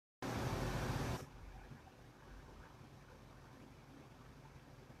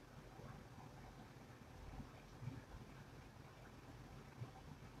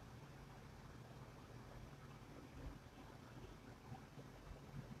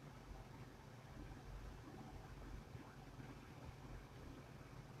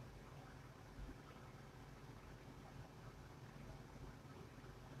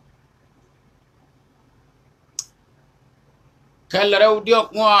Kellerau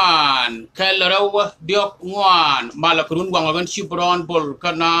diok ngwan, kellerau diok ngwan, malakurun wangan Shibron Bull,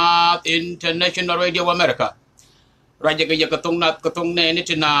 Kanat International Radio America. Raja kaya katong ne ni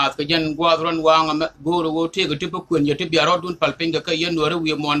tina kayan guadron wang guru ti ke tipu kun ya tibi arodun palping ke kayan wara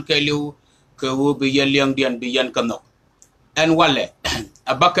wi mon kaliu ke wo bi yeliang dian bi yan kano. En wale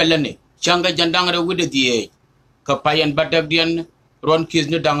abakalani changa jandang ra wide die ka payan badak dian ron kiz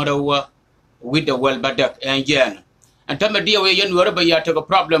ni dang ra wa with the well badak en jen. And tama dia we yan wara ba ya ta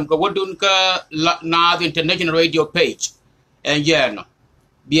problem ka wodun ka na the international radio page en jen.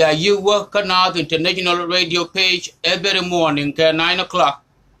 Bia you work on the international radio page every morning at 9 o'clock.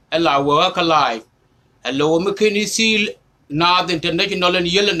 Allow work alive. Hello, McKinney Seal, now the international and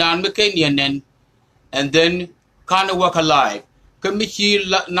Yellow McKinney, and then kind of work alive. Committee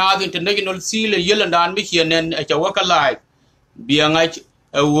now the international seal and Yellow McKinney at your work alive. Be a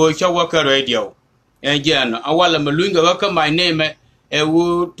worker radio. Again, I will worker my name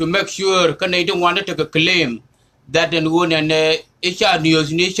to make sure Canadian wanted to claim that and one and Isha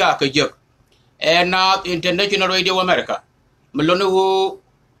News Nisha Kajak and now International Radio America. Malonu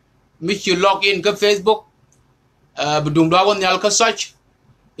miss you log in to Facebook, Budumdawan Yalka such.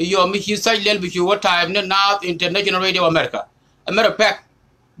 You miss you side little bit what time now International Radio America. A matter of fact,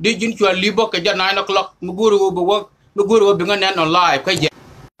 did you leave book at 9 o'clock? Muguru will work, Muguru will begin on live.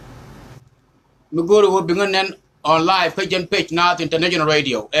 Muguru will begin on live page now International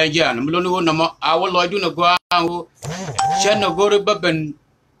Radio. And Jan, Malonu, I will do no go. Channel go to Babin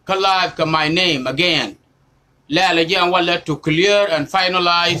Kalive my name again. Lala Jan Walla to clear and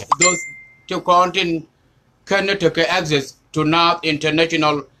finalize those two content cannot access to North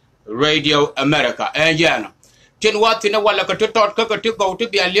International Radio America. And Jan. Tin what in a walla to talk to go to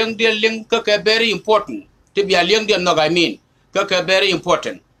be a link very important. To be a link no I mean. Very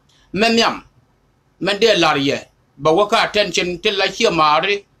important. Menyam. Mende Laria. But work attention till like here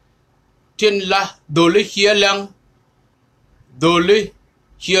Mari. Tin la doli here lang. Doli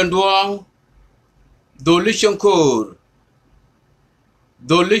Hianduang, Doli Shankor,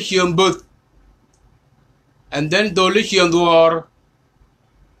 Doli Hiambut, and then Doli Hianduar,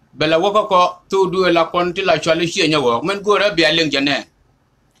 Bella Waka to do a la quantity like Chalicia in your work, men go up be a link jane.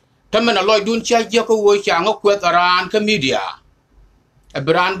 Taman a Lloyd don't check Yako Wachang with around media. A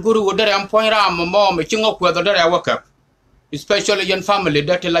brand guru would there and point out my mom, a ching up whether I work up, especially young family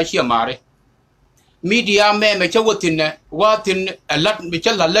that like here, Mari. Media me mechawatin watin a lot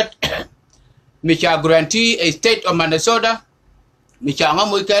michalalet micha grantee a state of Minnesota michanga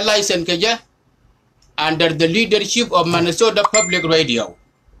muka license kaja under the leadership of Minnesota Public Radio.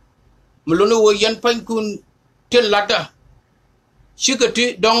 Mulunu yan pankun till lata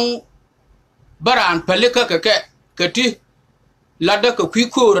shikati dong baran palika kati lada ka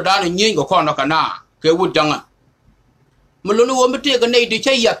kwiko da nyin ko kono kana ke wudanga. Mulunu wo mete ga nei de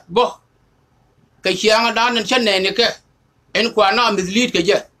chayat bo Kayang down and Chanaka, and Quana mislead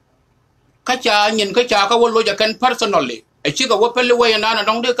Kaja. Kacha and Kacha will lodge can personally. A chick of Wapel away and I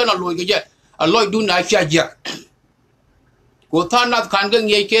don't can a Lloyd do not share jack. Gotana Kangan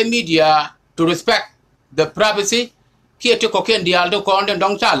Yake media to respect the privacy, here to cocaine the Aldo Con and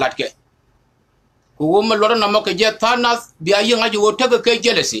Dong Chalatke. Woman Loranamoka jet Thanas, the young as you will take a cake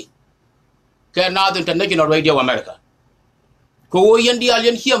jealousy. Can now the International Radio America. Ko yen di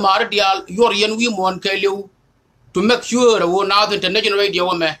alien here mar dial your yen we mon kelu to make sure wo now the International Radio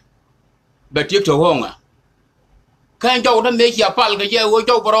me but you to honga kan jaw da me ya pal ga ye wo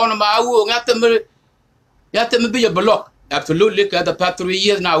jaw boron ma wo ngatem be a block absolutely ka the past 3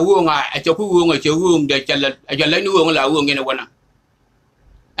 years now wo nga a cho ku wo nga cho wo de chala a jale ni wo la wo ngene wana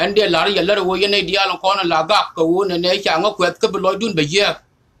and de lar ya lar wo yen dial ko na la ga ko wo ne cha nga kwet ka lo dun be ye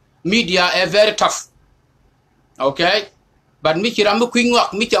media are very tough okay. But me chiram queen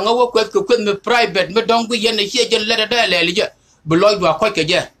walk me changa work with me private me don't be yen here just let it there below you are quite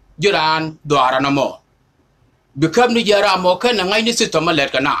a jiran doara no more. Become the jara more can and I need system a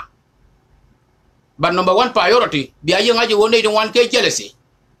let na. But number one priority, be a young as you only 1K jealousy.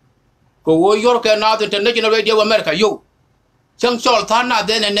 Go York and North International Radio America, you. Chang Sultana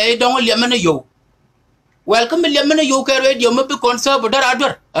then and they don't lemon you. Welcome lemon you can radio maybe conserve that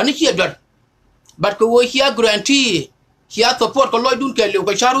other and here. But go here grantee. Here support Lloyd don't kill you,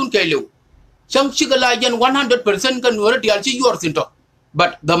 Sharun kill you. Some Chigalajan 100% can worry yours into.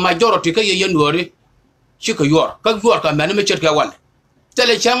 But the majority can worry. Chika York, York, and Manamacher Kawan. Tell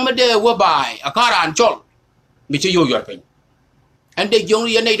a chang de were by a car and chol. Mr. Yorpin. And they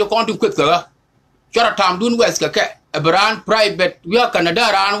only need to count to quicker. Sharatam Dun West, a brand private, we are Canada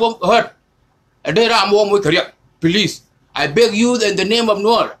and won't hurt. A day I'm warm with Korea. Please, I beg you in the name of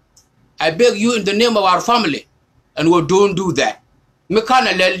Noor. I beg you in the name of our family. And we don't do that.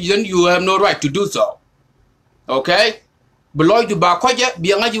 You have no right to do so. Okay? Below to Bakoja,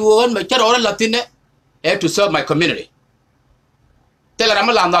 Bianga, you own my Charo Latine, to serve my community. Tell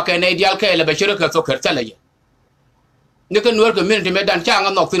Ramalanda can ideal care, Bashirka Soccer Telly. You can work community made and Chang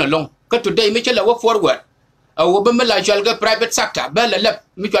and nothing alone. Cut today, Mitchell, walk forward. A woman like shall get private sector, Bella left,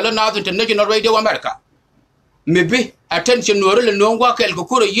 Mitchell North International Radio America. Maybe attention, no work,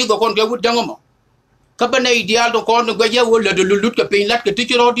 Kukura, you go on with Dangamo. Cabana ideal to call the Gaja will let the Lutka pay like a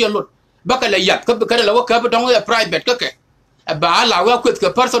teacher or dear look. Bacala yak, Cabacala walk up on a private cookie. A bar la work with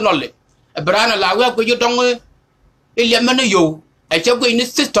the personally. A brana la work with your dongle. Ilyamana yo. A chap in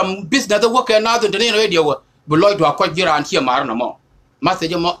this system, business work another than radio. Below to a quite year and here marnamo. Master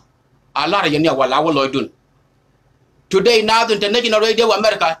Jamo, a lot of you while I will do. Today, now the International Radio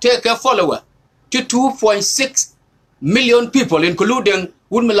America take a follower to 2.6 million people, including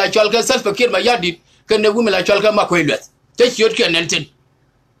women like Chalka self-care Mayadi, can the women like Chalka Makweleth. Take your can enter.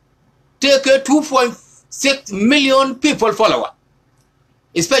 Take a 2.6 million people follower.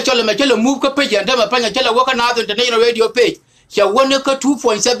 Especially Machella move a page and Tama Panachella walk another International Radio page. She won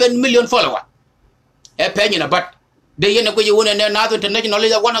 2.7 million follower. A penny in a butt. They in a way you won another international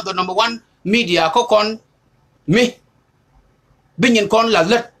one of the number one media cocon me. Binyan con la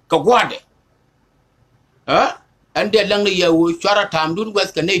let Kawade. And then Langley Shara Tam do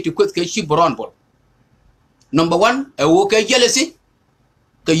West Canada to quit Kashi Bronbol. Number one, a okay jealousy.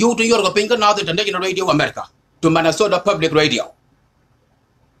 The you to Europe Pinker now the International Radio America to Minnesota Public Radio.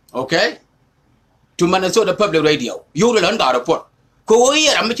 Okay? To Minnesota Public Radio. You will learn that report. Go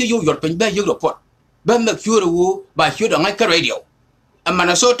here, I'm making you your pin by your report. But make sure by Huda Micah Radio. And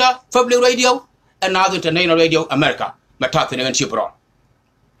Minnesota Public Radio and now the International Radio America. Matatin and Chipron.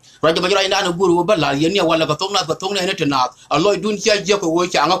 Rajabayana Guru Bala, Yenia Walakatona, Katona, a Lloyd Duncia Joko,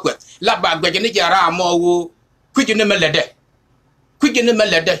 which I'm up with. Labba, Gajanija, more quick in the melody. Quick in the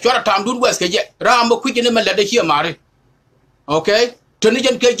melody, short time, do West, Rambo, quick in the melody here, Mari. Okay?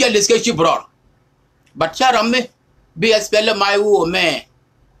 Tonijan Kajan is Kashi Brown. But Charame, be a speller my woo, me.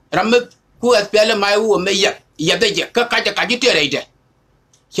 Ramme, who has speller my woo, me, Yabeja, Kakaja Kajiterator.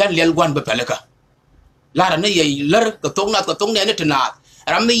 Shan Lil one Bepelica. Lara Nay, Lur, Katona, and Tana.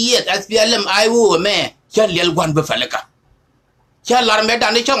 Rami yet as PLM I woo me, Shan Lil one Befelica. Shan Larmed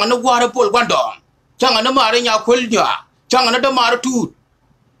and the Chang and the water pull one dog. Chang and the Marina Quilnia, Chang and the Mara too.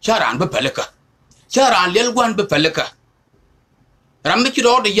 Charan Bepelica. Charan Lil one Bepelica. Ramich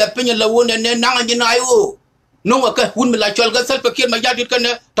all the Yapin Lawon and then Nangan I woo. No one wouldn't like Chalga self a kid my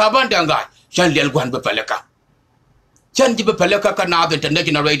Yadikan Tabandanga, Shan Lil one Bepelica. Chanji Bepelica Canada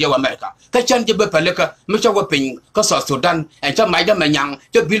International Radio America. Kachanji Bepelica, Misha Waping, Casa Sudan, and Chamaya Manyang,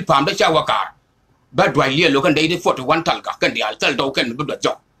 to build Palm the shower car. But while you look and they did 41 Talca, can the Altel token do the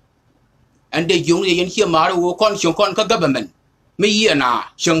job. And they only in here Maru Conka government. Me ye na,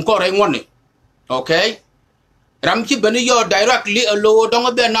 Shankore money. Okay? Ramchi Benayo directly a low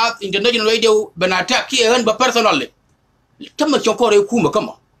Donga Bernard International Radio Benatak here and personally. Tamashankore Kuma come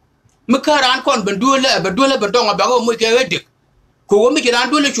on. Makaran con Bendula, Bedonga Bago Mukadik. Who make it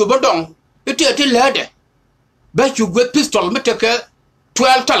Andula Chubadong, it is a ladder. Bet you with pistol, Metaka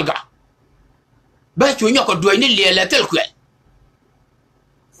 12 Talga. Bet you knock a duany little quell.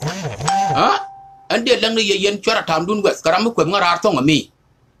 And the Langley Yen Charatam Dun West, Karamuka Marathon me.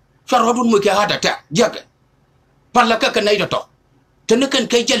 Charotun Muka heart attack, Jacket. Palaka Canadato. Tenukan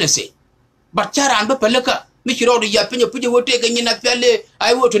K jealousy. But Charan Bepelaka. Michiro the Yapin, put your taking in a valley.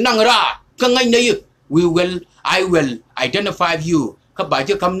 I will to Nangara. I will identify you.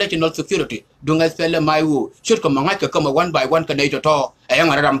 Kabaja come national security. Dung as fell my woo. Should come come one by one Canadian tall. A young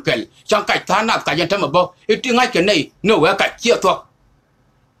Ramkel. Shankai Tana, Kajantamabo. It think I can nay. No, where cut here talk.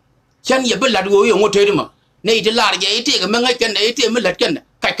 Chan Yabella do you want to him? Nay, the large 80 American 80 million.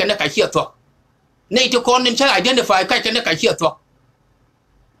 Kakanaka here talk. Nay, to call and identify Kakanaka here talk.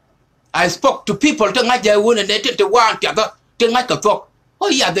 I spoke to people to like their wound and they did the one together to like a talk. Oh,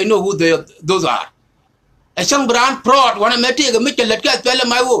 yeah, they know who those are. A young brown prod, one of my take a Mitchell let get well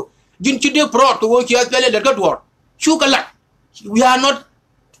my wood. Didn't you do prod to work you as well as good word? Sugar luck. We are not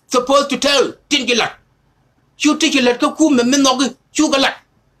supposed to tell Tinkilat. You take a let go cool and minog sugar luck.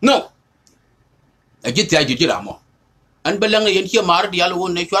 No. I get the idea. And belonging in here, Mar, the yellow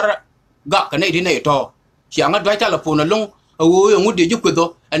nature got Canadian at all. She am not vital upon a long. Oh, would you could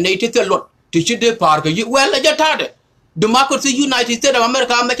though, and they take a lot to shoot the park. Well, I just had it. Democracy United States of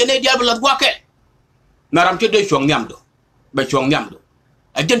America make an idea of Waka. Naram to the Shongyamdo, but Shongyamdo.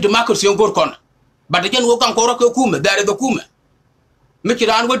 I didn't democracy on Gorkon, but again, walk on Koraka Kuma, there is the Kuma. Make it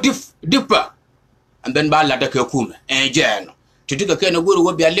on with dipper, and then by Ladaka Kuma, and Jan. To take a kind of good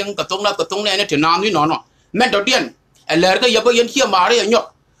would be a link, a tongue, and a Nami no. Mentodian, aler ka yabo yen chia mare nyok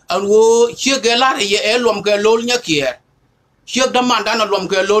an wo chia ge la ye elom ke lol nya kier chia da manda na lom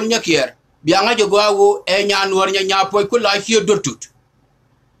ke lol nya kier bianga jo gwa wo e nya nuor nya po ku la chia dortut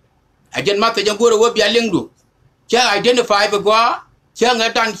ajen ma te jangoro wo bia lengdu chia identify be gwa chia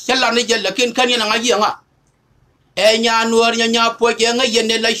ngatan chala ni je lakin kan yana ngaji nga e nya nuor nya po ke nga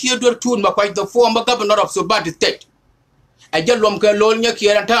yene la chia dortut ma kwa the former governor of Subat state ajen lom ke lol nya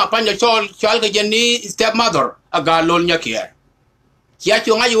kier ta pa nya chol ke jeni stepmother aga lol nya kier chia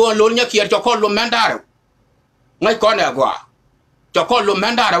cho ngaji wo lol nya kier to ko lo mandaro ngai ko ne gwa cho ko lo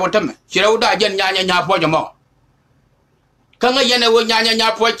mandaro wo tam chira uda jen nya po jamo ka nga yene wo nya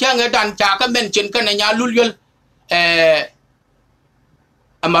po cha nga dan cha ka mention ka ne nya lul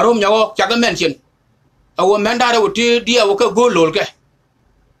amarom nya wo cha ka mention awo mandaro wo ti dia wo ka go lol ke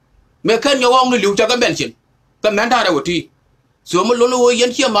me kan nya wo ngi liu cha ka mention ka mandaro wo ti so mo lo wo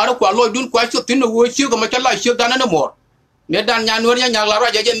yen chia maro kwa lo dun kwa chu tin wo chi ko ma cha la chi dan na mo ne dan nya nuor nya la ra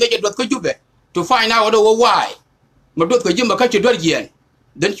je me je dot ko jube to find out why ma dot ko jimba ka chi dot yen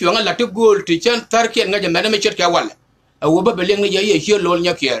den chi nga la to gol ti chan tar ken nga je me me chet ka wal awo ba beleng ye ye chi lol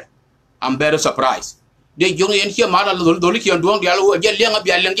nya kier I'm very surprised de jong yen chi mara lo li kion duong dia lo je lenga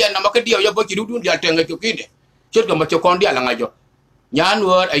bia leng yen na ma ka dio yo bo chi dun dia tenga ko kide chet ko ma cho kon dia la nga jo nya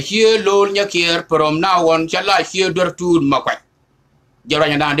nuor a chi lol nya kier from now on cha la chi dot tu ma kwa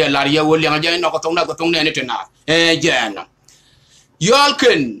jaranya na de la ye wo lenga je no ko tong ne ni tena jena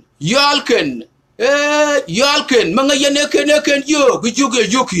Yalken, Mangayane ken yo,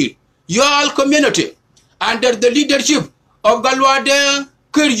 Gujuge Yuki, Yal community, under the leadership of Galwade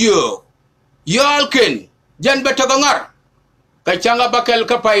Kuryo, Yalken, Jan Betagangar, Kachanga Bakel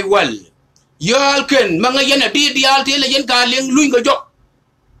Kapai well, Yalken, Mangayana did the alte yen galing Lunga Jo.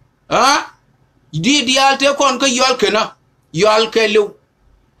 Did the alte conquer Yalkena, Yalkelu,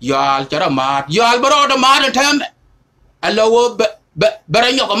 Yal Charamat, Yal Baroda Mad Tam, allow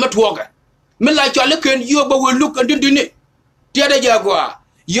Baranya Matwaga. Mila chale ken yo ba we look and dini tiada jagwa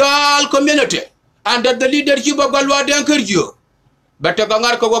yal community under the leadership of Galwade Kuryo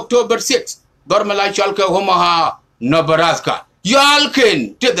Betagangar ko October 6 dormala chalka homaha Nebraska yal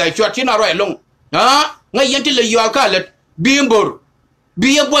ken te da chatina ro long ngayenti le yal kalet bimbor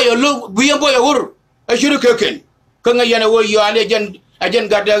biye boy wur ashuru keken kanga yana wo yal ajen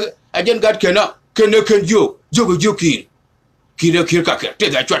gad ken yo jogo jokir kire ka te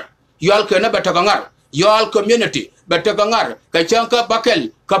da chat yal kena Betagangar yal community Betagangar Kachanka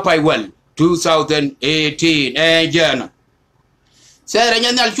Bakel Kapaiwell 2018 jana sere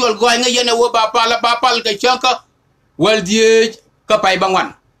nyal chol go nga yene wo bapal Kachanka wel die Kapai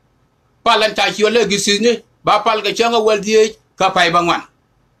Bangwan palan ta chole gisini bapal Kachanka wel die Kapai Bangwan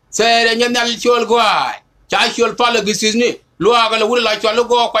sere nyal chol go cha chol pal gisini lo agala wula chol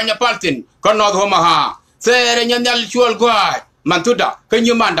go kwanya paltin kono homa ha sere nyal chol go Mantuda, can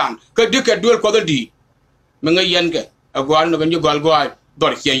you mandan? Could you get dual quality? Mengayanke, a guan when you go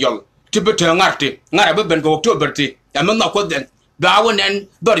dor here yol. Tibet ngarte, Naraben go October tea, among the quadrant, Gawan and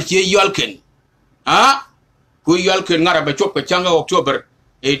dor here yolkin. Who yolkin Narabe chop a changa October,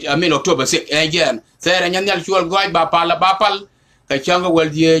 October 6 again. There and yanel chual guy bapal, Kachanga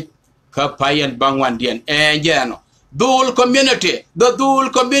well ye, Kapayan Bangwan dian, again. Dole community, the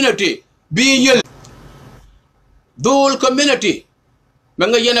Dole community, being Dul community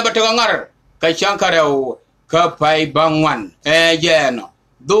Mangayana Betagangar Kachankarao Kapai Bangwan jeno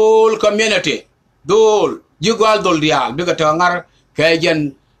Dul community Dul Jugal Dul Dial Bigatangar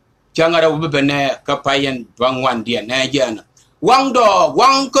Kajan Changara Bene Kapayan Bangwan Dian jeno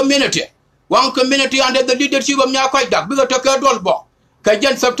Wang community under the leadership of Nyakaidak Bigataka Dolbo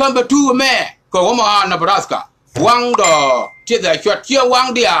Kajan September 2 May Kohoma Nebraska Wang do Tida Chatia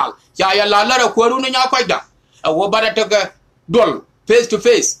Wang Dial Chaya Lara Kuruna Nyakaidak wo barataga dol face to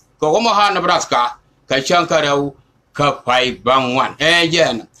face ko Omaha Nebraska Kachankarau Kapai Bangwan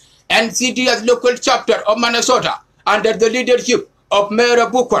again NCT as local chapter of Minnesota under the leadership of Mayor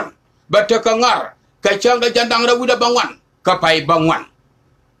Bukwan Batakangar Kachanga Jandangra Wuda Bangwan Kapai Bangwan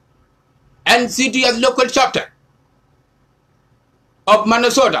NCT as local chapter of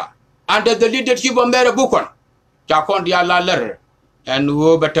Minnesota under the leadership of Mayor Bukwan Chakondia Laler and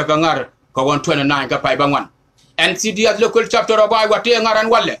wo Batakangar Kawan 29 Kapai Bangwan NCD as local chapter of Iowa Ngaran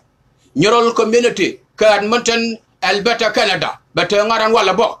Wale Neural community Edmonton Alberta Canada but Ngaran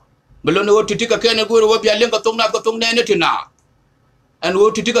Walla Bo Belono to take a can go up your link of Tonga and wo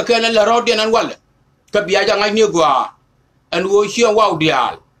to take a can la Rodian and Wale Kabiaja Nigua and wo here wow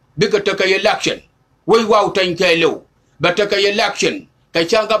dial bigger take a election we wow 10 low but take a election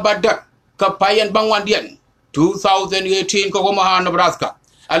Kachanga Badak Kapayan Bangwandian 2018 Omaha Nebraska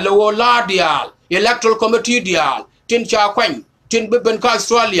Allo la dial electoral committee dial tin cha kwany tin beben ka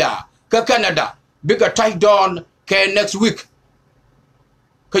Australia ka Canada bigger tie down ke next week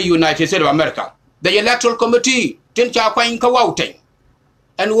ka United States of America the electoral committee tin cha kwany ka wauting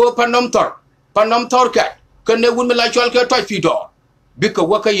and wo panom tor ka ne wun mila chol ke toy fido bigger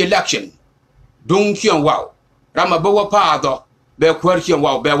waka election dung hian wow rama ba wa pa do be kwar hian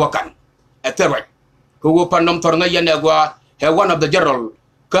wow be wakan etere ko wo panom tor nga yene gwa he one of the general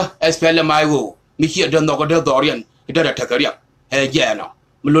ka SPLM wo mi hiya de no de dorian ida da takaria he jeno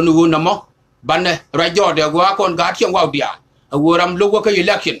mlonu wo namo banne rajo de gwa kon ga hian wow dia wo ram lo waka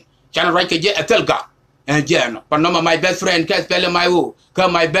election chan right ke je etelga he jeno panoma my best friend ka SPLM wo ka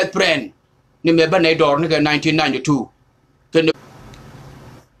my best friend ni me banay dor ni 1992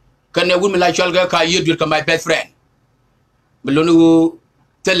 kane wun mila chol ga ka yedur ka my best friend melonu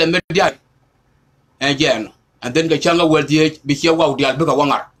tele media again and then ga changa wel die bi che waw dial bi ka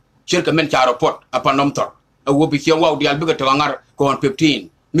wangar shirka men cha report apanom tor wo bi che waw dial bi ka wangar ko 15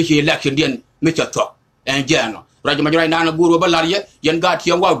 mi che election den mi cha to again rajo majray nana guru balarye yen ga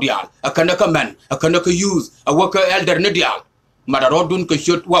che waw dial akana ka men akana ka use awaka elder ne dial madaro dun ka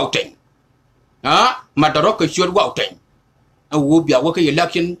shot waw ten madaro ka shot waw ten wo bi awaka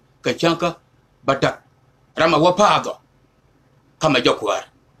election ka chanka badak rama wapado kama jokwar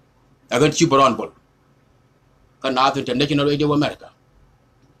agan chi bronbol kana international radio America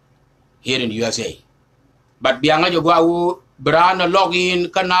here in USA but bianga jogo brana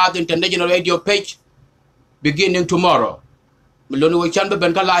login kana international radio page beginning tomorrow melonu we chan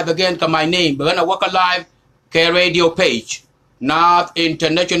ben ka live again ka my name bana waka live ka radio page not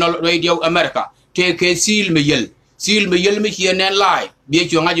international radio America take seal meyel mi hienen live bi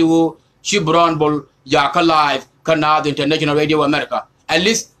ci ngaji wo Chibron bol ya ka live kana international radio America at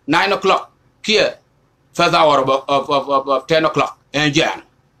least 9 o'clock here first hour of 10 o'clock and Jan